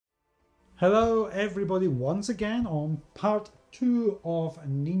Hello everybody once again on part 2 of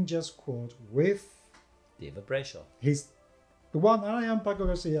Ninja Squad with David Brayshaw. He's the one. I am Paco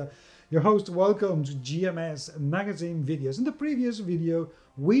Garcia, your host. Welcome to GMS Magazine Videos. In the previous video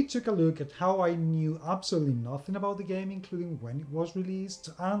we took a look at how I knew absolutely nothing about the game, including when it was released,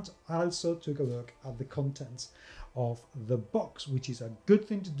 and also took a look at the contents of the box, which is a good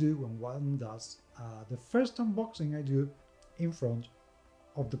thing to do when one does the first unboxing I do in front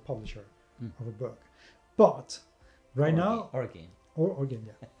of the publisher of a book. But right now, or again,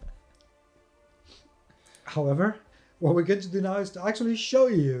 yeah. However, what we're going to do now is to actually show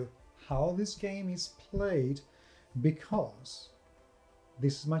you how this game is played, because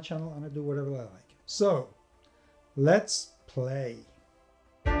this is my channel and I do whatever I like. So let's play.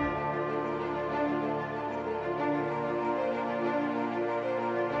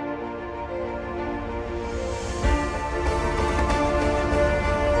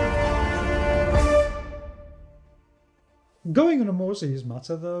 Going on a more serious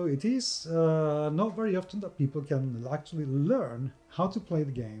matter, though, it is not very often that people can actually learn how to play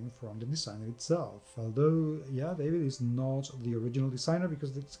the game from the designer itself. Although, yeah, David is not the original designer,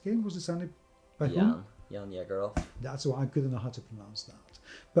 because this game was designed by whom? Jan Yegerov. That's why I couldn't know how to pronounce that.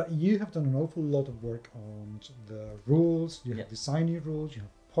 But you have done an awful lot of work on the rules. You have designed your rules. You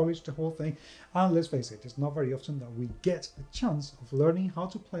have polished the whole thing. And let's face it, it's not very often that we get a chance of learning how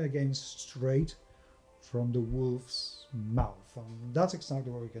to play a game straight from the wolf's mouth, and that's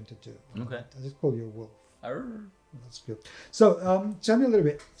exactly what we're going to do. Okay. I just call you a wolf. Arr. That's good. So tell me a little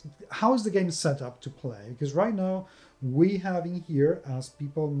bit, how is the game set up to play? Because right now we have in here, as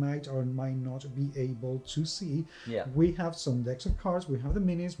people might or might not be able to see, we have some decks of cards, we have the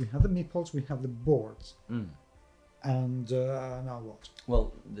minis, we have the meeples, we have the boards. And now what?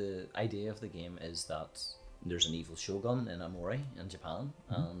 Well, the idea of the game is that there's an evil shogun in Amori in Japan,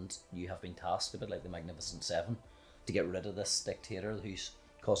 and you have been tasked, a bit like the Magnificent Seven, to get rid of this dictator who's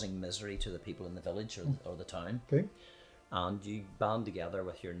causing misery to the people in the village or the town. Okay. And you band together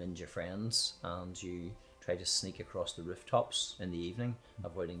with your ninja friends and you try to sneak across the rooftops in the evening,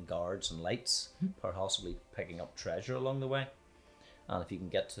 avoiding guards and lights, possibly picking up treasure along the way. And if you can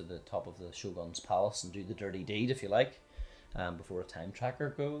get to the top of the shogun's palace and do the dirty deed, if you like, before a time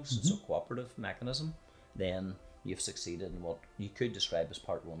tracker goes, it's a cooperative mechanism, then you've succeeded in what you could describe as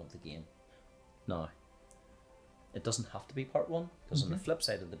part 1 of the game. Now, it doesn't have to be part 1, because on the flip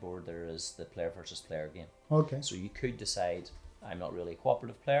side of the board there is the player versus player game. Okay. So you could decide, I'm not really a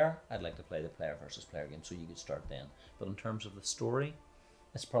cooperative player, I'd like to play the player versus player game, so you could start then. But in terms of the story,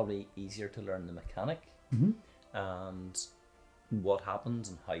 it's probably easier to learn the mechanic and what happens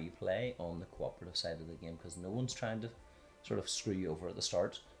and how you play on the cooperative side of the game, because no one's trying to sort of screw you over at the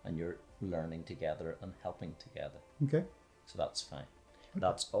start, and you're learning together and helping together. Okay. So that's fine. Okay.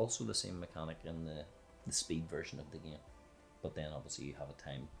 That's also the same mechanic in the speed version of the game, but then obviously you have a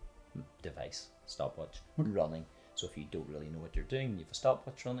time device, stopwatch running, so if you don't really know what you're doing, you have a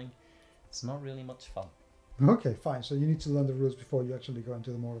stopwatch running, it's not really much fun. Okay, fine. So you need to learn the rules before you actually go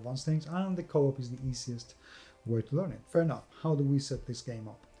into the more advanced things, and the co-op is the easiest way to learn it. Fair enough. How do we set this game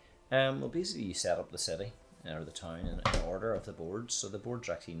up? Well, basically you set up the city or the town in order of the boards. So the boards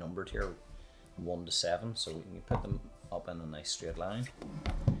are actually numbered here 1 to 7, so you can put them up in a nice straight line.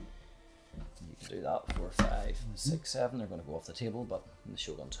 You can do that. 4, 5, 6, 7. They're going to go off the table, but the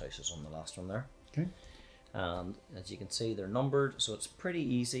shogun's house is on the last one there. Okay. And as you can see, they're numbered, so it's pretty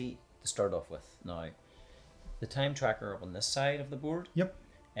easy to start off with. Now, the time tracker up on this side of the board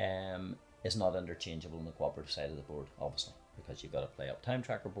is not interchangeable on the cooperative side of the board, obviously, because you've got to play up time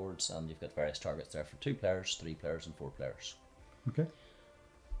tracker boards, and you've got various targets there for 2 players, 3 players, and 4 players. Okay.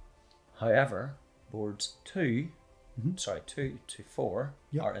 However, boards 2 to 4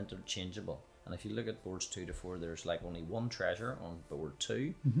 are interchangeable. And if you look at boards 2 to 4, there's like only 1 treasure on board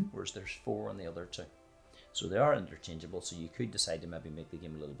 2, whereas there's 4 on the other 2. So they are interchangeable, so you could decide to maybe make the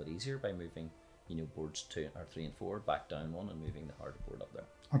game a little bit easier by moving, boards 2 or 3 and 4 back down 1 and moving the harder board up there.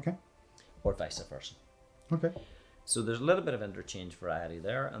 Okay. Or vice versa. Okay. So there's a little bit of interchange variety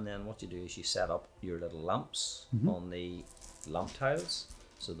there, and then what you do is you set up your little lamps on the lamp tiles.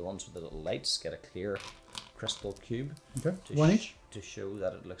 So the ones with the little lights get a clear crystal cube to show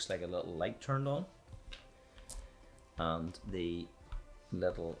that it looks like a little light turned on. And the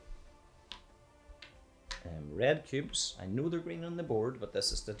little red cubes, I know they're green on the board, but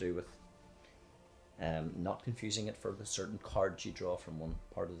this is to do with not confusing it for the certain cards you draw from one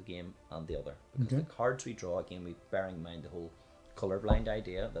part of the game and the other. Because the cards we draw, again, we bearing in mind the whole colorblind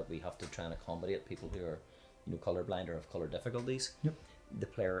idea that we have to try and accommodate people who are colorblind or have color difficulties.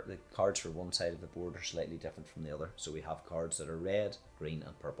 the cards for one side of the board are slightly different from the other. So we have cards that are red, green,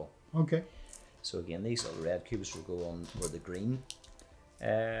 and purple. Okay. So again, these little red cubes will go on where the green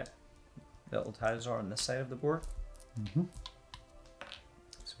little tiles are on this side of the board. Mm-hmm.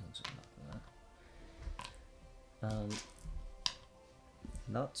 And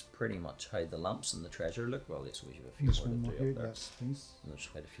that's pretty much how the lamps and the treasure look. Well, yes, we have a few This more one to more do here, up there. yes, please. There's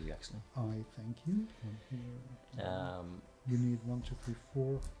quite a few actually. I thank you. One here. You need 1, 2, 3,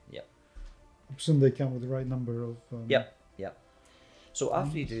 4. Yep. I presume they come with the right number of. Yep. So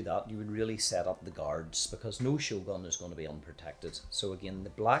after you do that, you would really set up the guards, because no shogun is going to be unprotected. So again, the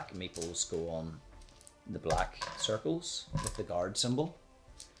black meeples go on the black circles with the guard symbol.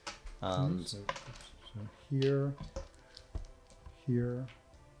 And so here,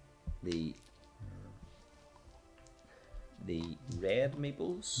 the red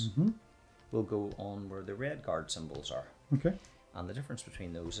meeples will go on where the red guard symbols are. Okay. And the difference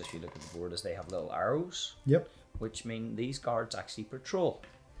between those, if you look at the board, is they have little arrows. Yep. Which mean these guards actually patrol.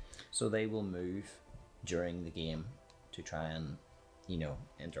 So they will move during the game to try and,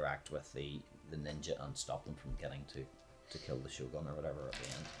 interact with the ninja and stop them from getting to kill the shogun or whatever at the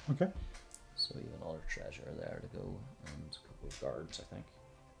end. Okay. So you have another treasure there to go, and a couple of guards, I think.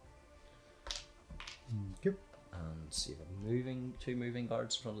 Yep. And so you have two moving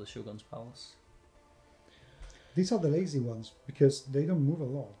guards in front of the shogun's palace. These are the lazy ones because they don't move a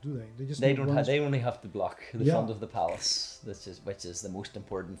lot, do they? They just They move don't. once. They only have to block the front of the palace, which is the most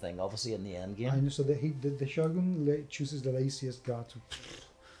important thing, obviously, in the end game. I know. So the shogun chooses the laziest guard to.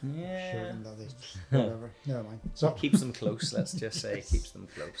 Yeah. Shogun, that is whatever. Never mind. So Keeps them close. Let's just say keeps them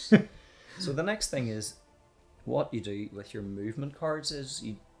close. So the next thing is, what you do with your movement cards is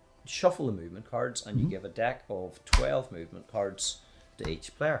you shuffle the movement cards and you give a deck of 12 movement cards to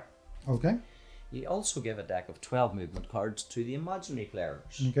each player. Okay. You also give a deck of 12 movement cards to the imaginary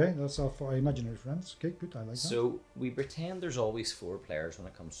players. Okay, that's all for our imaginary friends. Okay, good. I like that. So we pretend there's always 4 players when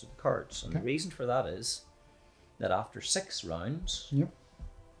it comes to the cards. And the reason for that is that after 6 rounds,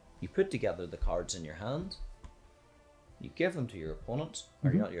 you put together the cards in your hand, you give them to your opponent,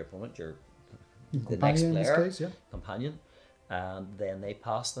 or not your opponent, the next player, companion, and then they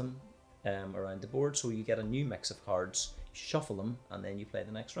pass them around the board. So you get a new mix of cards, you shuffle them, and then you play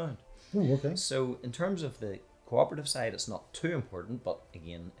the next round. Oh, okay. So in terms of the cooperative side, it's not too important, but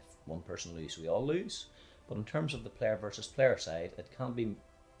again, if one person loses, we all lose. But in terms of the player versus player side, it can be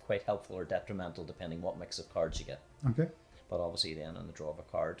quite helpful or detrimental depending what mix of cards you get. Okay. But obviously then on the draw of a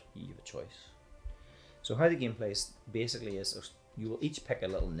card, you have a choice. So how the game plays basically is you will each pick a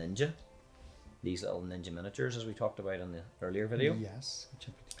little ninja, these little ninja miniatures as we talked about in the earlier video. Yes.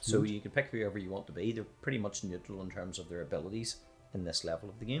 So you can pick whoever you want to be. They're pretty much neutral in terms of their abilities in this level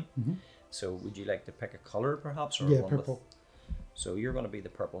of the game. So would you like to pick a color perhaps? Or one purple. So you're going to be the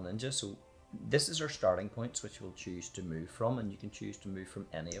purple ninja. So this is our starting points which we'll choose to move from, and you can choose to move from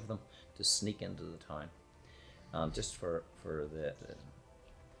any of them to sneak into the town. And just for the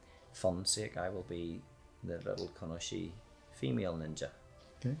fun's sake, I will be the little Konoshi female ninja.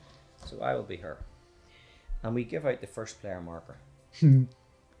 Okay. So I will be her. And we give out the first player marker.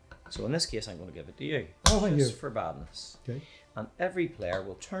 So in this case, I'm going to give it to you. Oh, thank you. Just for badness. Okay. And every player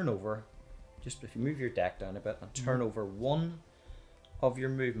will turn over, just if you move your deck down a bit, and turn over one of your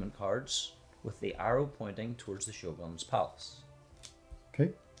movement cards with the arrow pointing towards the shogun's palace.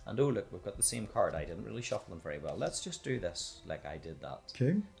 Okay. And oh look, we've got the same card. I didn't really shuffle them very well. Let's just do this like I did that.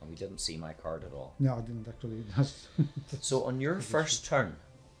 Okay. And we didn't see my card at all. No, I didn't actually. So on your first turn,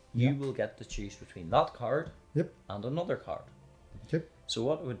 you will get to choose between that card and another card. Okay. So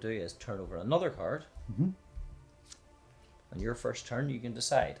what it would do is turn over another card. On your first turn, you can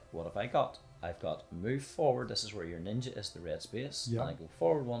decide, what have I got? I've got move forward. This is where your ninja is, the red space. And I go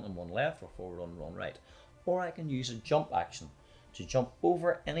forward 1 and 1 left, or forward 1 and 1 right. Or I can use a jump action to jump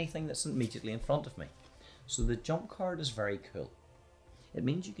over anything that's immediately in front of me. So the jump card is very cool. It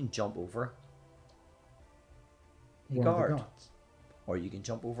means you can jump over a guard, or you can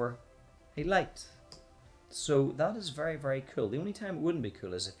jump over a light. So that is very, very cool. The only time it wouldn't be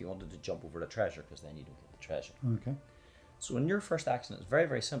cool is if you wanted to jump over a treasure, because then you don't get the treasure. Okay. So in your first action, it's very,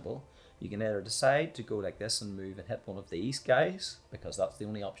 very simple. You can either decide to go like this and move and hit one of these guys, because that's the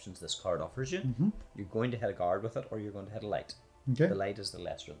only options this card offers you. You're going to hit a guard with it, or you're going to hit a light. Okay. The light is the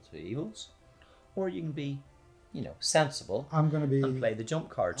lesser of the 2 evils. Or you can be, sensible. I'm going to be... and play the jump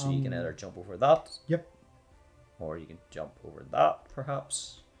card. So you can either jump over that. Yep. Or you can jump over that,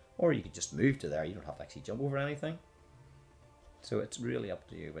 perhaps. Or you could just move to there. You don't have to actually jump over anything. So it's really up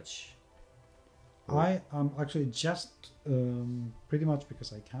to you which... I am actually just, pretty much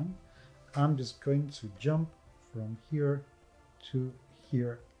because I can, I'm just going to jump from here to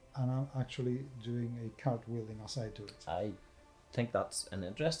here, and I'm actually doing a cartwheeling as I do it. I think that's an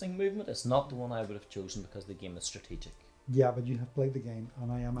interesting movement. It's not the one I would have chosen because the game is strategic. Yeah, but you have played the game,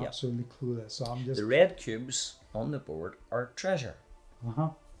 and I am Yep. absolutely clueless. So I'm just. The red cubes on the board are treasure.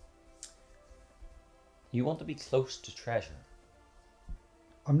 You want to be close to treasure.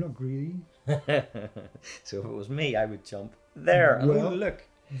 I'm not greedy. So if it was me, I would jump there. And Well, look.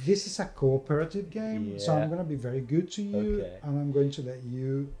 This is a cooperative game, so Yeah. I'm going to be very good to you, Okay. and I'm going to let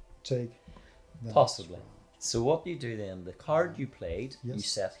you take the Possibly. next So what you do then, the card you played, you Yes.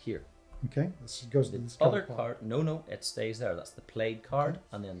 set here. round. Okay, this goes to The this other part. card, no, it stays there. That's the played card.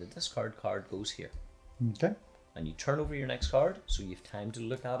 And then the discard card goes here. Okay. And you turn over your next card, so you have time to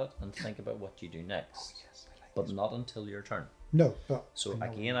look at it and think about what you do next. Yes, I like But not until your turn. No, but So I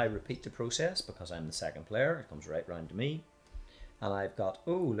know. again, I repeat the process because I'm the second player. It comes right round to me. And I've got,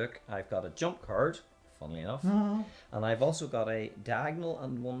 oh look, I've got a jump card, funnily enough. And I've also got a diagonal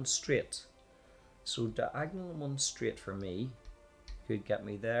and one straight. So diagonal and one straight for me could get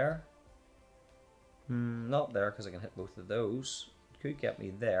me there. Not there because I can hit both of those. Could get me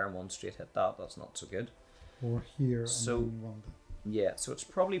there and one straight hit that. That's not so good. Or here. So- and then one. Yeah, so it's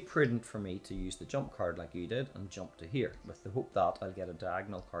probably prudent for me to use the jump card like you did and jump to here with the hope that I'll get a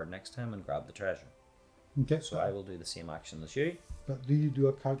diagonal card next time and grab the treasure. Okay. So I will do the same action as you. But do you do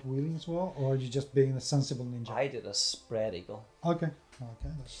a cartwheeling as well, or are you just being a sensible ninja? I did a spread eagle. Okay. Okay.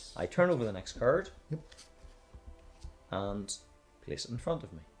 That's... I turn over the next card. Yep. And place it in front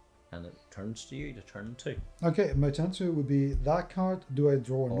of me. And it turns to you to turn two. Okay. My turn two would be that card. Do I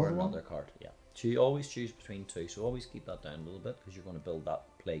draw Or another another one? card, yeah. So you always choose between two, so always keep that down a little bit because you're going to build that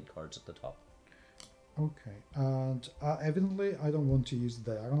played cards at the top. Okay. And evidently, I don't want to use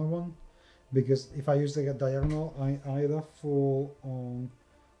the diagonal one, because if I use the diagonal, I either fall on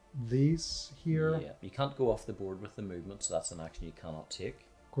these here. Yeah, you can't go off the board with the movement, so that's an action you cannot take.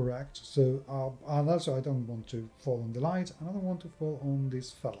 Correct. So, and also I don't want to fall on the light, and I don't want to fall on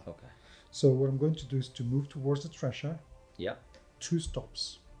this fella. Okay. So what I'm going to do is to move towards the treasure. Yeah, 2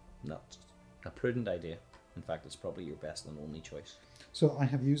 stops. that's a prudent idea. In fact, it's probably your best and only choice. So I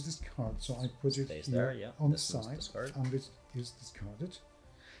have used this card, so I put it Stays here there, yeah. on the This one's side, discarded. and this is discarded.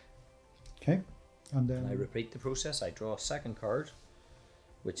 Okay, and then And I repeat the process. I draw a second card,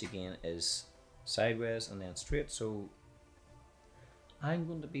 which again is sideways and then straight. So I'm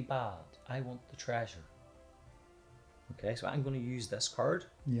going to be bad. I want the treasure. Okay, so I'm going to use this card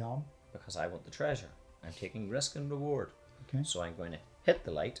yeah, because I want the treasure. I'm taking risk and reward. okay, So I'm going to hit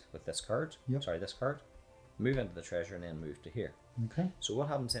the light with this card. Yep. Sorry, this card. Move into the treasure and then move to here. okay, So what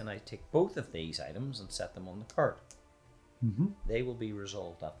happens then? I take both of these items and set them on the card. They will be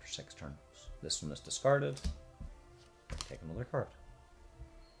resolved after 6 turns. This one is discarded. Take another card.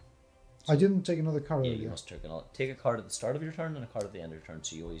 I didn't take another card Yeah, earlier. you must take a card at the start of your turn and a card at the end of your turn.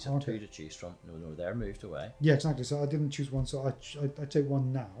 So you always have Okay. 2 to choose from. No, they're moved away. Yeah, exactly. So I didn't choose one, so I take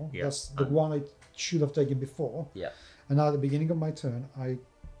one now. Yeah, That's the and- one I should have taken before. Yeah. And now at the beginning of my turn, I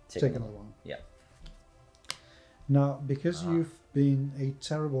take another one. Yeah. Now, because you've been a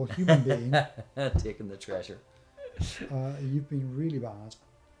terrible human being, Taking the treasure. you've been really bad.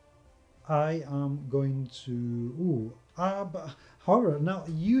 I am going to. But however, now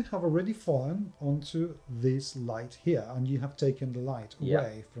you have already fallen onto this light here, and you have taken the light Yeah.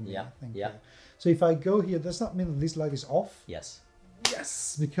 away from me. Yeah. Thank Yeah. you. So if I go here, does that mean that this light is off? Yes.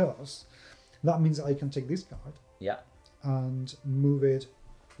 Yes, because that means I can take this card Yeah. and move it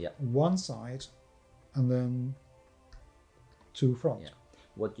Yeah. one side, and then to front. Yeah.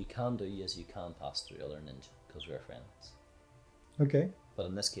 What you can do is you can pass through other ninja because we're friends. Okay. But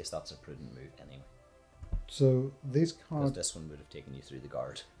in this case, that's a prudent move anyway. So this Because card, this one would have taken you through the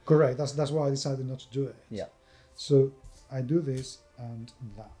guard. correct. That's why I decided not to do it. Yeah. So I do this and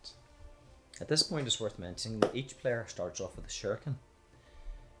that. At this point, it's worth mentioning that each player starts off with a shuriken,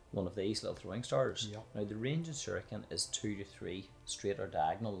 one of these little throwing stars. Yeah. Now, the range in shuriken is 2 to 3 straight or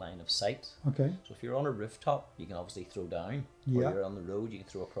diagonal line of sight. Okay. So if you're on a rooftop, you can obviously throw down. Yeah. Or you're on the road, you can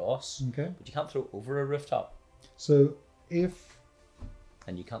throw across. Okay. But you can't throw over a rooftop. So if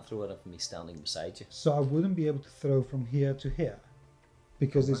And you can't throw it of me standing beside you. so, I wouldn't be able to throw from here to here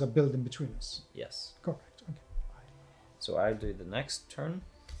because there's a building between us. Yes. Correct. Okay. So I'll do the next turn,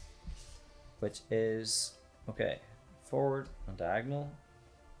 which is, okay, forward and diagonal,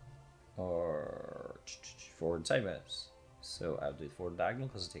 or forward and sideways. So I'll do forward and diagonal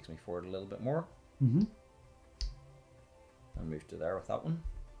because it takes me forward a little bit more. Mm-hmm. And move to there with that one.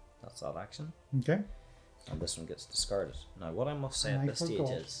 That's that action. Okay. And this one gets discarded. Now what I must say And at I this stage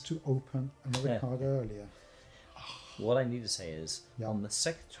forgot is, to open another card earlier. what I need to say is, Yeah. on the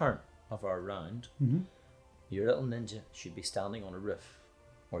 6th turn of our round, Mm-hmm. your little ninja should be standing on a roof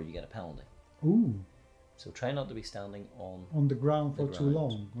or you get a penalty. Ooh. So try not to be standing on the ground for the too ground.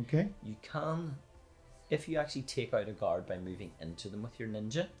 long. Okay. You can, if you actually take out a guard by moving into them with your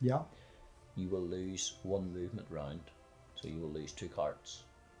ninja, Yeah. you will lose one movement round. So you will lose 2 cards.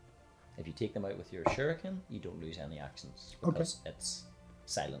 If you take them out with your shuriken, you don't lose any actions because it's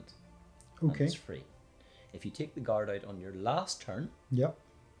silent. And Okay. it's free. If you take the guard out on your last turn Yeah.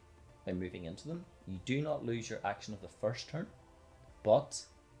 by moving into them, you do not lose your action of the first turn, but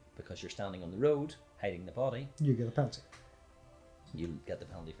because you're standing on the road, hiding the body, You get a penalty. you get the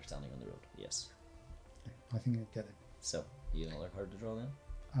penalty for standing on the road. Yes. I think I get it. So, you have another card to draw then?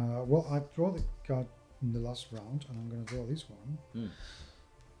 Well, I draw the card in the last round, and I'm going to draw this one.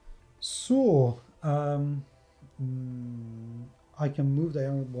 So, I can move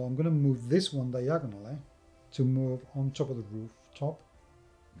diagonal. Well, I'm going to move this one diagonally to move on top of the rooftop.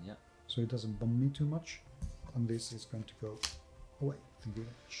 Yeah. So it doesn't bump me too much. And this is going to go away. Thank you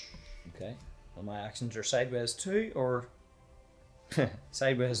very much. Okay. Well, my actions are sideways 2 or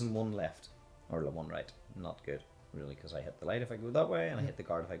sideways and 1 left. Or 1 right. Not good, really, because I hit the light if I go that way, and I hit the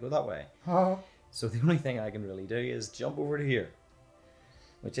guard if I go that way. So the only thing I can really do is jump over to here,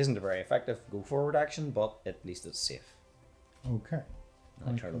 which isn't a very effective go forward action, but at least it's safe. Okay.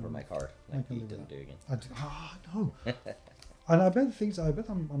 And I turn over my card, like you live with didn't do again. No. And I bet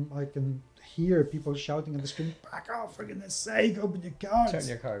I can hear people shouting at the screen, back off, for goodness sake, open your cards. Turn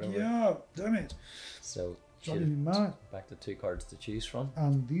your card over. Yeah, damn it. So, Driving me mad. back to 2 cards to choose from.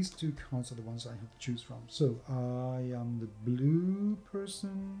 And these 2 cards are the ones I have to choose from. So I am the blue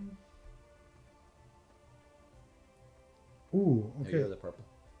person. Ooh, No, okay. you're the purple.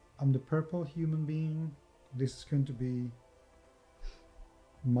 I'm the purple human being. This is going to be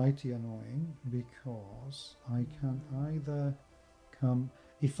mighty annoying because I can either come.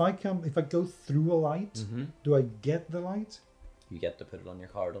 If I go through a light, do I get the light? You get to put it on your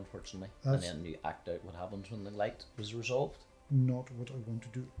card, unfortunately, That's- and then you act out what happens when the light was resolved. Not what I want to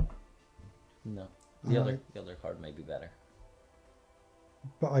do. No, the other card may be better.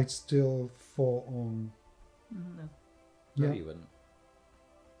 But I'd still fall on. No, Yeah. you wouldn't.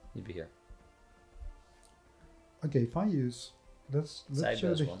 You'd be here. Okay, if I use let's show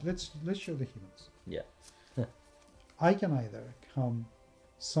Sideways one. let's show the humans. Yeah. I can either come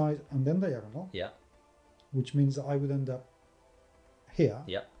side and then diagonal, Yeah. which means that I would end up here,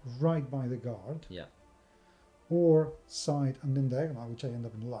 Yeah. right by the guard, Yeah. or side and then diagonal, which I end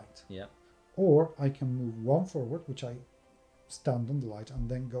up in light. Yeah. Or I can move 1 forward, which I stand on the light, and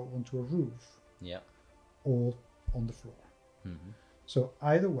then go onto a roof, Yeah. or on the floor. Mm-hmm. So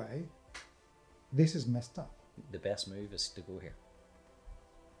either way, this is messed up. The best move is to go here.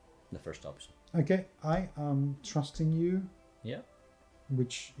 The first option. Okay, I am trusting you, Yeah.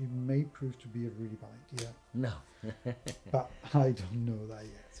 which it may prove to be a really bad idea, No. but I don't know that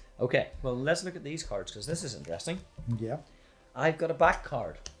yet. Okay. Well, let's look at these cards because this is interesting. Yeah, I've got a back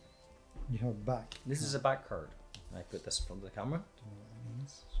card. you have back. This is a back card. I put this in front of the camera. Don't know what that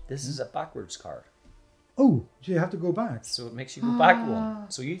means. This is a backwards card. Oh, so you have to go back. So it makes you go back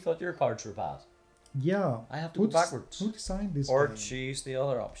 1. So you thought your cards were bad. Yeah. I have to go backwards. Who designed this Or game? choose the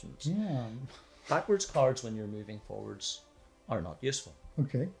other options. Yeah. Backwards cards when you're moving forwards are not useful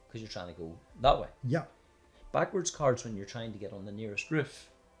Okay. because you're trying to go that way. Yeah. Backwards cards when you're trying to get on the nearest roof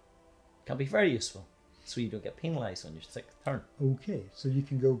can be very useful so you don't get penalised on your 6th turn Okay. So you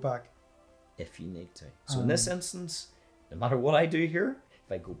can go back. if you need to. So in this instance, no matter what I do here,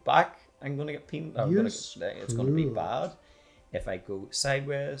 if I go back, I'm going to get penalised. It's going to be bad. If I go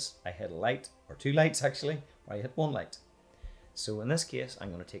sideways, I hit a light, or 2 lights actually, or I hit 1 light. So in this case, I'm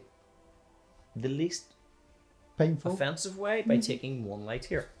going to take the least Painful. offensive way by taking 1 light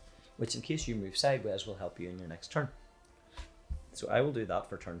here, which in case you move sideways will help you in your next turn. So I will do that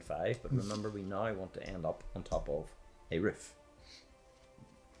for turn 5, but remember we now want to end up on top of a roof.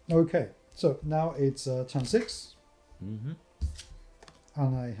 Okay. So now it's turn 6. Mm-hmm.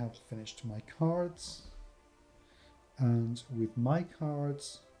 And I have finished my cards. And with my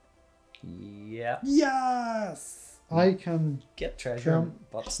cards, Yeah. yes, I can Get treasure, come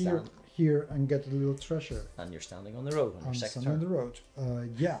but here, stand. here and get a little treasure. And you're standing on the road on your I'm 6th standing on turn. the road.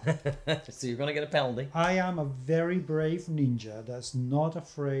 Yeah. So you're going to get a penalty. I am a very brave ninja that's not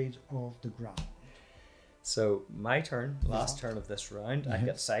afraid of the ground. So my turn, last turn of this round, I've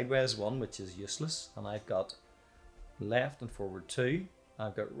got sideways 1, which is useless, and I've got left and forward 2.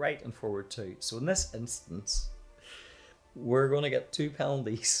 I've got right and forward 2. So in this instance, we're going to get 2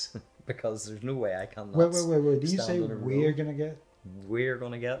 penalties because there's no way I can. Wait. Did you stand say on a we're road. going to get? We're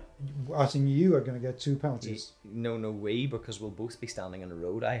going to get. I think you are going to get 2 penalties. No, we, because we'll both be standing in a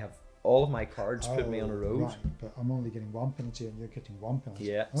road. I have all of my cards put me on a road. Right, but I'm only getting one penalty and you're getting one penalty.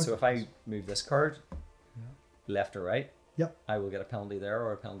 Yeah, Okay. so if I move this card, left or right, Yep. I will get a penalty there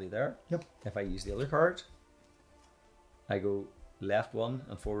or a penalty there. Yep. If I use the other card, I go left 1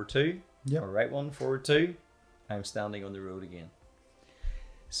 and forward 2, Yep. or right 1, forward 2, I'm standing on the road again.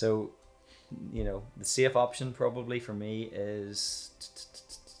 So, you know, the safe option probably for me is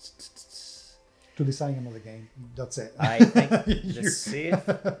to design another game. That's it. I think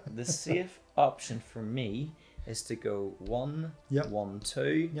the safe option for me is to go 1, Yep. 1,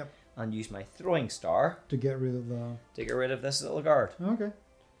 2, Yep. and use my throwing star To get rid of the. to get rid of this little guard. Okay.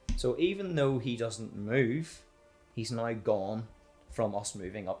 So even though he doesn't move, he's now gone from us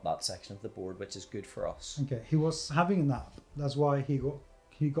moving up that section of the board, which is good for us. Okay. He was having a nap. That's why he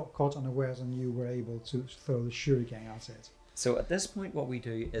got caught unawares, and you were able to throw the shuriken at it. So at this point, what we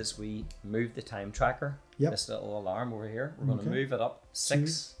do is we move the time tracker. Yep. This little alarm over here. We're going to move it up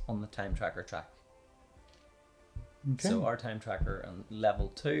 6 on the time tracker track. Okay. So our time tracker on level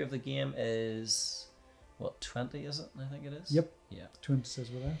 2 of the game is, what, 20 is it? I think it is. Yep. Yeah. 20 says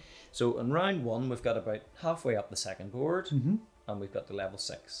we're there. So in round 1, we've got about halfway up the second board, Mm-hmm. and we've got the level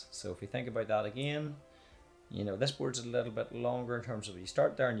 6. So if we think about that again, you know, this board's a little bit longer in terms of you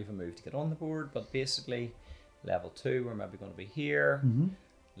start there and you have a move to get on the board, but basically level 2, we're maybe going to be here. Mm-hmm.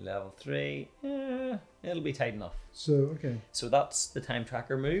 Level 3, it'll be tight enough. So, okay. So that's the time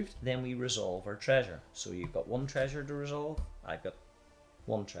tracker moved. Then we resolve our treasure. So you've got 1 treasure to resolve. I've got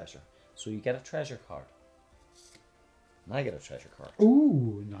 1 treasure. So you get a treasure card. And I get a treasure card.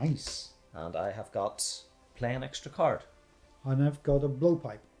 Ooh, nice. And I have got play an extra card. And I've got a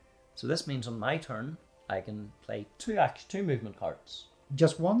blowpipe. So this means on my turn, I can play 2 movement cards.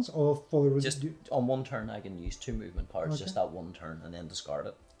 Just once or for the Just on 1 turn, I can use 2 movement cards, just that 1 turn, and then discard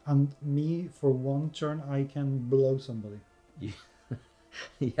it. And me, for 1 turn, I can blow somebody.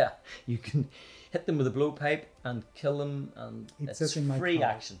 Yeah, you can hit them with a blowpipe and kill them, and it's free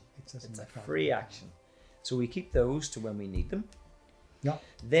action. It's a free action. So we keep those to when we need them. Yeah.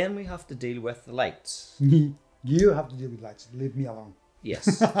 Then we have to deal with the lights. You have to deal with lights. Leave me alone.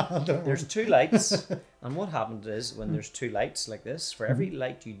 Yes. There's 2 lights, and what happens is when there's 2 lights like this, for every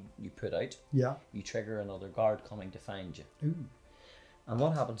light you put out, Yeah. you trigger another guard coming to find you. Ooh. And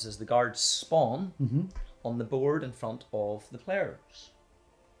what happens is the guards spawn on the board in front of the players.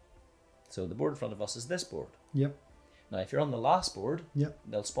 So the board in front of us is this board. Yep. Now if you're on the last board, Yep.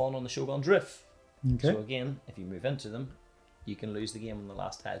 they'll spawn on the shogun drift. Okay. So again, if you move into them, you can lose the game on the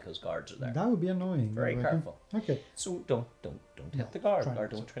last tile because guards are there. That would be annoying. Very careful. Okay. So don't hit the guard, try or not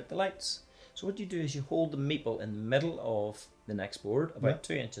don't hit the lights. So what you do is you hold the meeple in the middle of the next board, about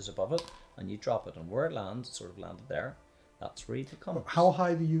 2 inches above it, and you drop it, and where it lands, it sort of landed there. That's where you become. How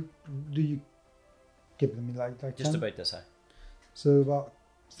high do you give them? Like Just 10? about this high. So about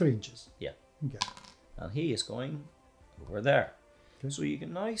 3 inches. Yeah. Okay. And he is going over there. Okay. So you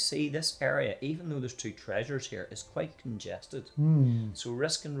can now see this area, even though there's 2 treasures here, is quite congested. So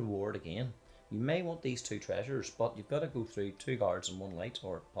risk and reward again. You may want these 2 treasures, but you've got to go through 2 guards and 1 light,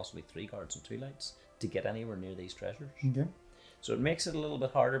 or possibly 3 guards and 2 lights, to get anywhere near these treasures. Okay. So it makes it a little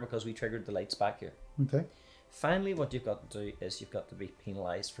bit harder because we triggered the lights back here. Okay. Finally, what you've got to do is you've got to be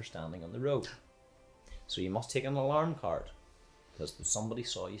penalised for standing on the road. So you must take an alarm card, because somebody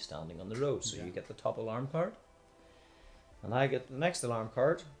saw you standing on the road. So you get the top alarm card, and I get the next alarm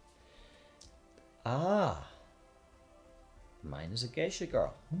card. Ah, mine is a geisha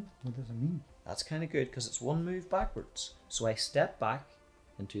girl. What does it mean? That's kind of good because it's 1 move backwards. So I step back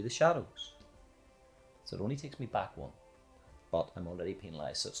into the shadows. So it only takes me back 1, but I'm already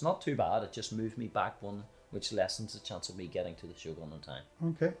penalised. So it's not too bad. It just moved me back 1, which lessens the chance of me getting to the shogun in time.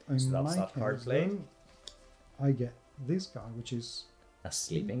 Okay. So In that's my that card case, played. though, I get this card, which is A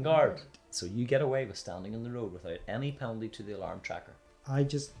sleeping guard. So you get away with standing on the road without any penalty to the alarm tracker. I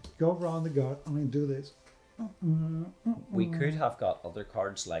just go around the guard and I do this. We could have got other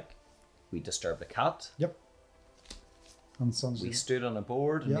cards like we disturbed a cat, Yep. And some we stood on a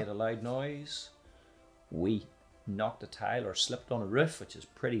board and Yep. made a loud noise, we knocked a tile or slipped on a roof, which is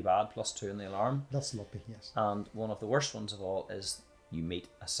pretty bad, +2 in the alarm. That's sloppy, yes. And one of the worst ones of all is you meet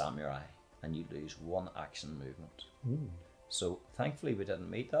a samurai and you lose 1 action movement. Ooh. So thankfully we didn't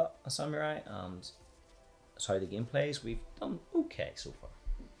meet a samurai, and that's how the game plays. We've done okay so far.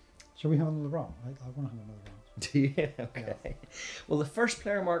 Shall we have another round? I want to have another round. Do you? Okay. Well, the first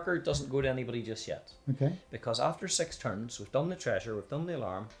player marker doesn't go to anybody just yet, Okay. because after 6 turns, we've done the treasure, we've done the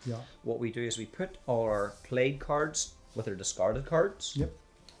alarm. Yeah. What we do is we put our played cards with our discarded cards, Yep.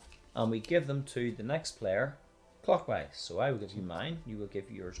 and we give them to the next player clockwise. So I will give you mine, you will give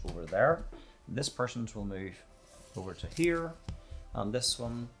yours over there. This person's will move over to here, and this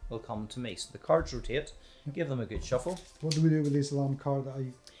one will come to me. So the cards rotate. Give them a good shuffle. What do we do with this alarm card that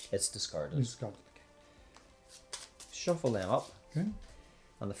I It's discarded. discarded? Shuffle them up, Okay.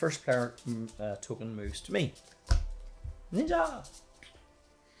 and the first player token moves to me. Ninja!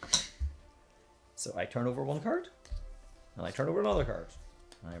 So I turn over one card, and I turn over another card.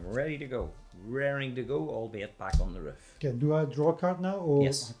 I'm ready to go. Raring to go, albeit back on the roof. Okay, do I draw a card now? Or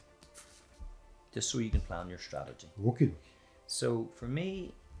Yes. Just so you can plan your strategy. Okay. So for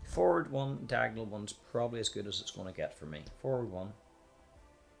me, forward one, diagonal one's probably as good as it's going to get for me. Forward one.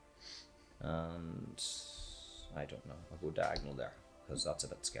 And I don't know. I'll go diagonal there, because that's a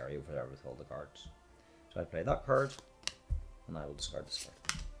bit scary over there with all the cards. So I play that card, and I will discard this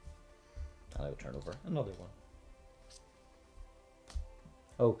card. And I will turn over another one.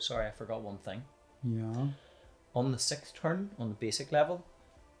 Oh, sorry, I forgot one thing. Yeah. On the 6th turn, on the basic level,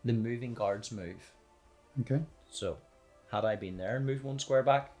 the moving guards move. Okay. So, had I been there and moved one square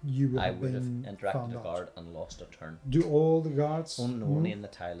back, You would I have would have been interacted found a out. guard and lost a turn. Do all the guards? Only in the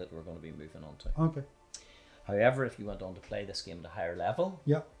tile that we're going to be moving on to. Okay. However, if you went on to play this game at a higher level,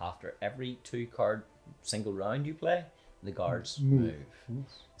 Yeah. after every 2 card single round you play, the guards Move. move.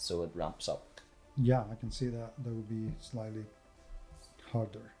 So it ramps up. Yeah, I can see that. That would be slightly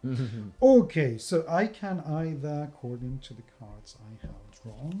harder. Okay, so I can either, according to the cards I have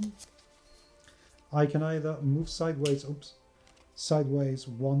drawn, I can either move sideways, sideways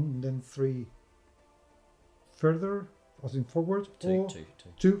 1, then 3 further, as in forward, or Two.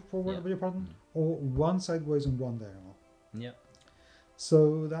 2 forward, Yeah. beg your pardon, or 1 sideways and 1 diagonal. Yeah.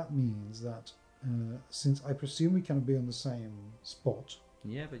 So that means that since I presume we can be on the same spot,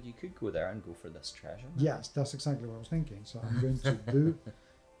 Yeah, but you could go there and go for this treasure. yes, that's exactly what I was thinking. So I'm going to do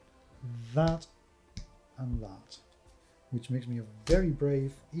that and that, which makes me a very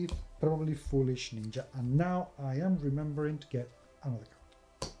brave, if probably foolish ninja. And now I am remembering to get another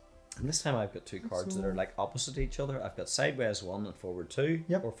card. And this time I've got 2 cards that are like opposite each other. I've got sideways 1 and forward 2,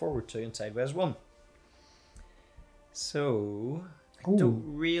 Yep. or forward 2 and sideways 1. So I Ooh. don't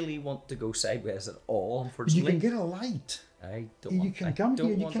really want to go sideways at all, You unfortunately. can get a light. I don't You want, can I come don't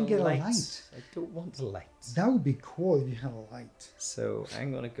here, you want can get a light. light. I don't want a light. That would be cool if you had a light. So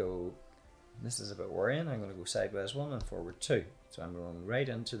I'm going to go, this is a bit worrying, I'm going to go sideways 1 and forward 2. So I'm going right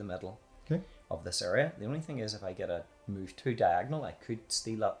into the middle Okay. of this area. The only thing is if I get a move 2 diagonal, I could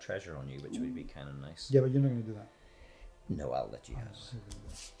steal that treasure on you, which would be kind of nice. Yeah, but you're not going to do that. No, I'll let you have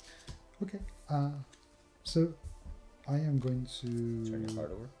it. Okay. So I am going to Turn your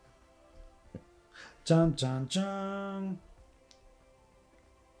card over. Chan chan chan.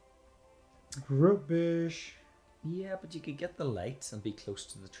 Rubbish. Yeah, but you could get the light and be close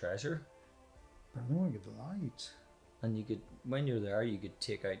to the treasure. But I don't want to get the light. And you could, when you're there, you could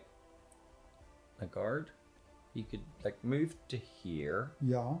take out a guard. You could like move to here,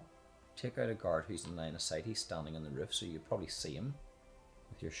 Yeah. take out a guard who's in line of sight. He's standing on the roof, so you'd probably see him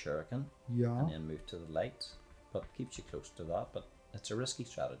with your shuriken, Yeah. and then move to the light. But keeps you close to that. But it's a risky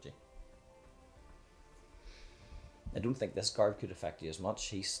strategy. I don't think this guard could affect you as much.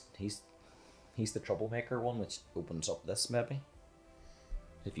 He's the troublemaker one, which opens up this maybe.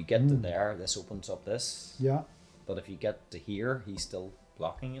 If you get to there, this opens up this. Yeah. But if you get to here, he's still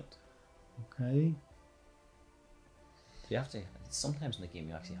blocking it. Okay. So you have to. Sometimes in the game,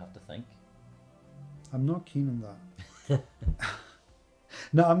 you actually have to think. I'm not keen on that.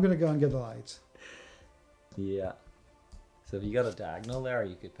 No, I'm gonna go and get the light. Yeah. So if you got a diagonal there,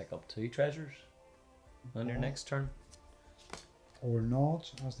 you could pick up 2 treasures on your next turn. Or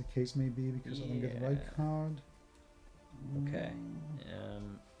not, as the case may be, because I don't get the right Yeah. card. Okay.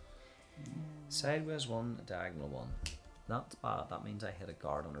 Sideways 1, diagonal 1. That's bad. That means I hit a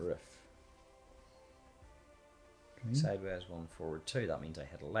guard on a roof. Okay. Sideways 1, forward 2. That means I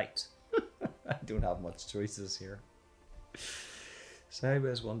hit a light. I don't have much choices here.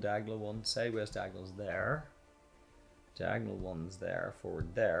 Sideways 1, diagonal 1. Sideways diagonal's there. Diagonal 1's there.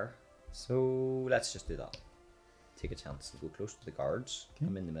 Forward there. So let's just do that. Take a chance and go close to the guards. Okay.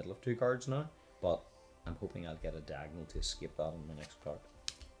 I'm in the middle of 2 guards now, but I'm hoping I'll get a diagonal to escape that on my next card.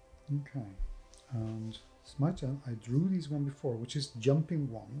 Okay. And it's my turn. I drew this one before, which is jumping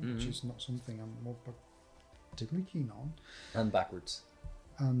one, which is not something I'm more particularly keen on. And backwards.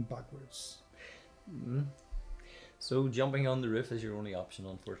 And backwards. So jumping on the roof is your only option,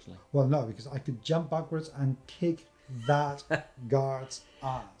 unfortunately. Well, no, because I could jump backwards and kick that guard's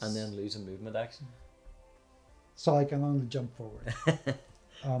ass. And then lose a movement action. So I can only jump forward.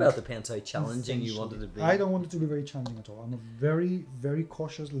 Well, it depends how challenging you want it to be. I don't want it to be very challenging at all. I'm a very, very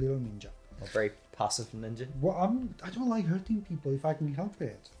cautious little ninja. A very passive ninja. Well, I don't like hurting people if I can help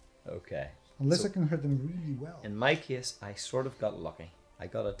it. Okay. Unless I can hurt them really well. In my case, I sort of got lucky. I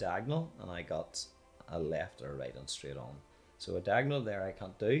got a diagonal and I got a left or a right and straight on. So a diagonal there I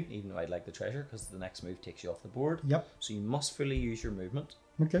can't do, even though I'd like the treasure, because the next move takes you off the board. Yep. So you must fully use your movement.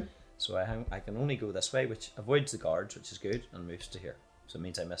 Okay. So I can only go this way, which avoids the guards, which is good, and moves to here. So it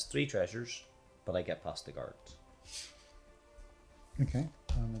means I missed 3 treasures, but I get past the guards. Okay.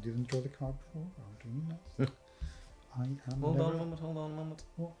 I didn't draw the card before. I'm doing that. I am Hold on a moment.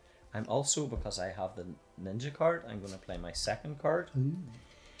 What? I'm also, because I have the ninja card, I'm going to play my second card, Ooh.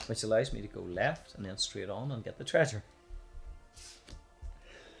 which allows me to go left and then straight on and get the treasure.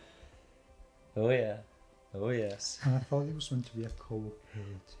 Oh yeah. Oh yes. And I thought it was meant to be a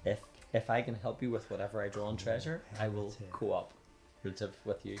cooperative. If I can help you with whatever I draw on treasure, I will cooperative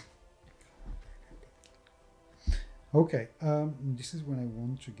with you. Okay. This is when I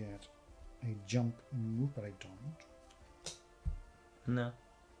want to get a jump move, but I don't. No.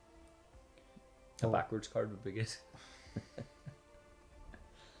 A backwards card would be good.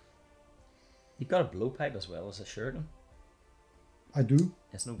 You got a blowpipe as well as a shuriken. I do.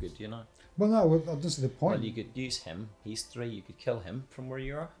 It's no good, do you know? Well, no, that's the point. Well, you could use him. He's 3. You could kill him from where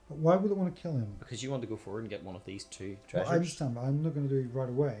you are. But why would I want to kill him? Because you want to go forward and get one of these 2 Well, treasures. I understand, but I'm not going to do it right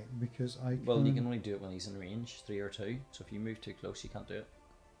away because I can... Well, you can only do it when he's in range, 3 or 2. So if you move too close, you can't do it.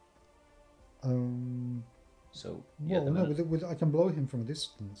 So yeah, well, no, I can blow him from a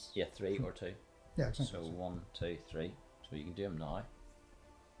distance. Yeah, 3 or 2. Yeah, exactly. So 1, 2, 3. So you can do him now.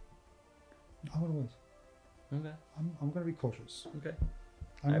 I want to wait. Okay. I'm going to be cautious. Okay.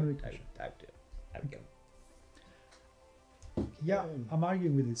 I'm going to be cautious. I would do it. I would go. Yeah, I'm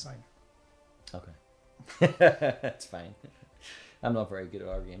arguing with the designer. Okay. That's fine. I'm not very good at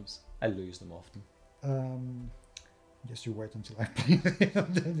our games. I lose them often. Just you wait until I play it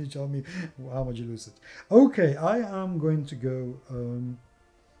and then you tell me how much you lose it. Okay, I am going to go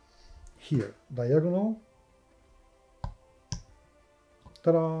here. Diagonal.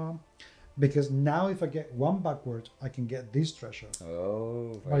 Ta-da! Because now if I get 1 backward, I can get this treasure.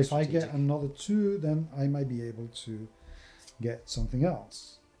 Oh, but if I get another 2, then I might be able to get something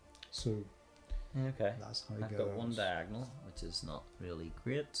else. So okay, that's how it I've goes. got 1 diagonal, which is not really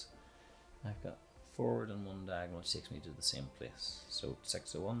great. I've got forward and 1 diagonal, which takes me to the same place. So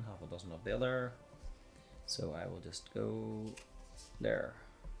 6 of one, half a dozen of the other. So I will just go there.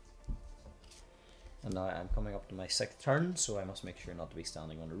 And now I'm coming up to my 6th turn, so I must make sure not to be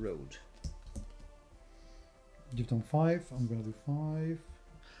standing on the road. You've done 5. I'm going to do 5.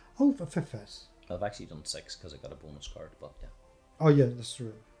 Oh, for fifth. I've actually done 6 because I got a bonus card, but yeah. Oh yeah, that's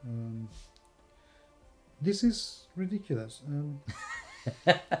true. This is ridiculous.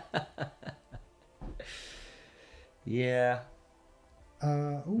 Yeah.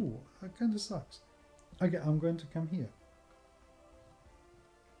 Oh, that kind of sucks. Okay, I'm going to come here.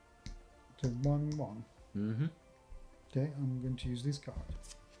 To 1, 1. Mm-hmm. Okay, I'm going to use this card.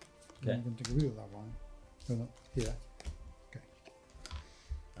 Okay. I'm going to get rid of that one. So not here. Okay.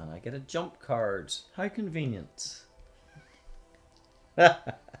 And I get a jump card. How convenient.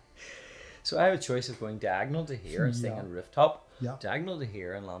 So I have a choice of going diagonal to here and staying on rooftop, diagonal to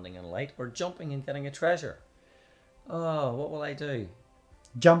here and landing in light, or jumping and getting a treasure. Oh, what will I do?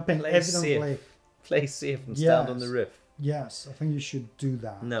 Jumping, Play evidently. safe. Play safe and stand on the roof. Yes, I think you should do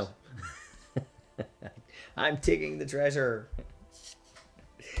that. No. I'm taking the treasure.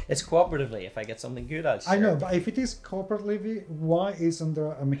 It's cooperatively. If I get something good, I'll share. I know, but if it is cooperatively, why isn't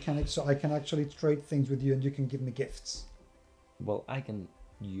there a mechanic so I can actually trade things with you and you can give me gifts? Well, I can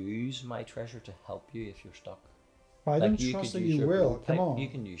use my treasure to help you if you're stuck. But I don't trust that you will. Come on. You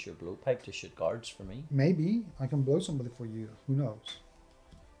can use your blowpipe to shoot guards for me. Maybe I can blow somebody for you. Who knows?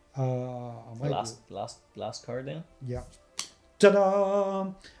 Last card then. Yeah.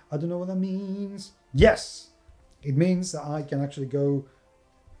 Ta-da! I don't know what that means. Yes, it means that I can actually go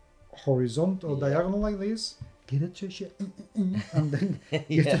horizontal, diagonal like this. Get a treasure, and then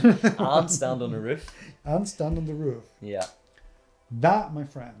and stand on the roof. And stand on the roof. Yeah. That, my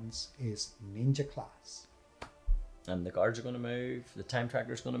friends, is ninja class. And the guards are going to move. The time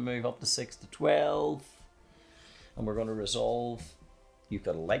tracker is going to move up to 6 to 12. And we're going to resolve. You've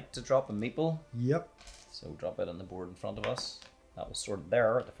got a light to drop a meeple. Yep. So drop it on the board in front of us. That was sort of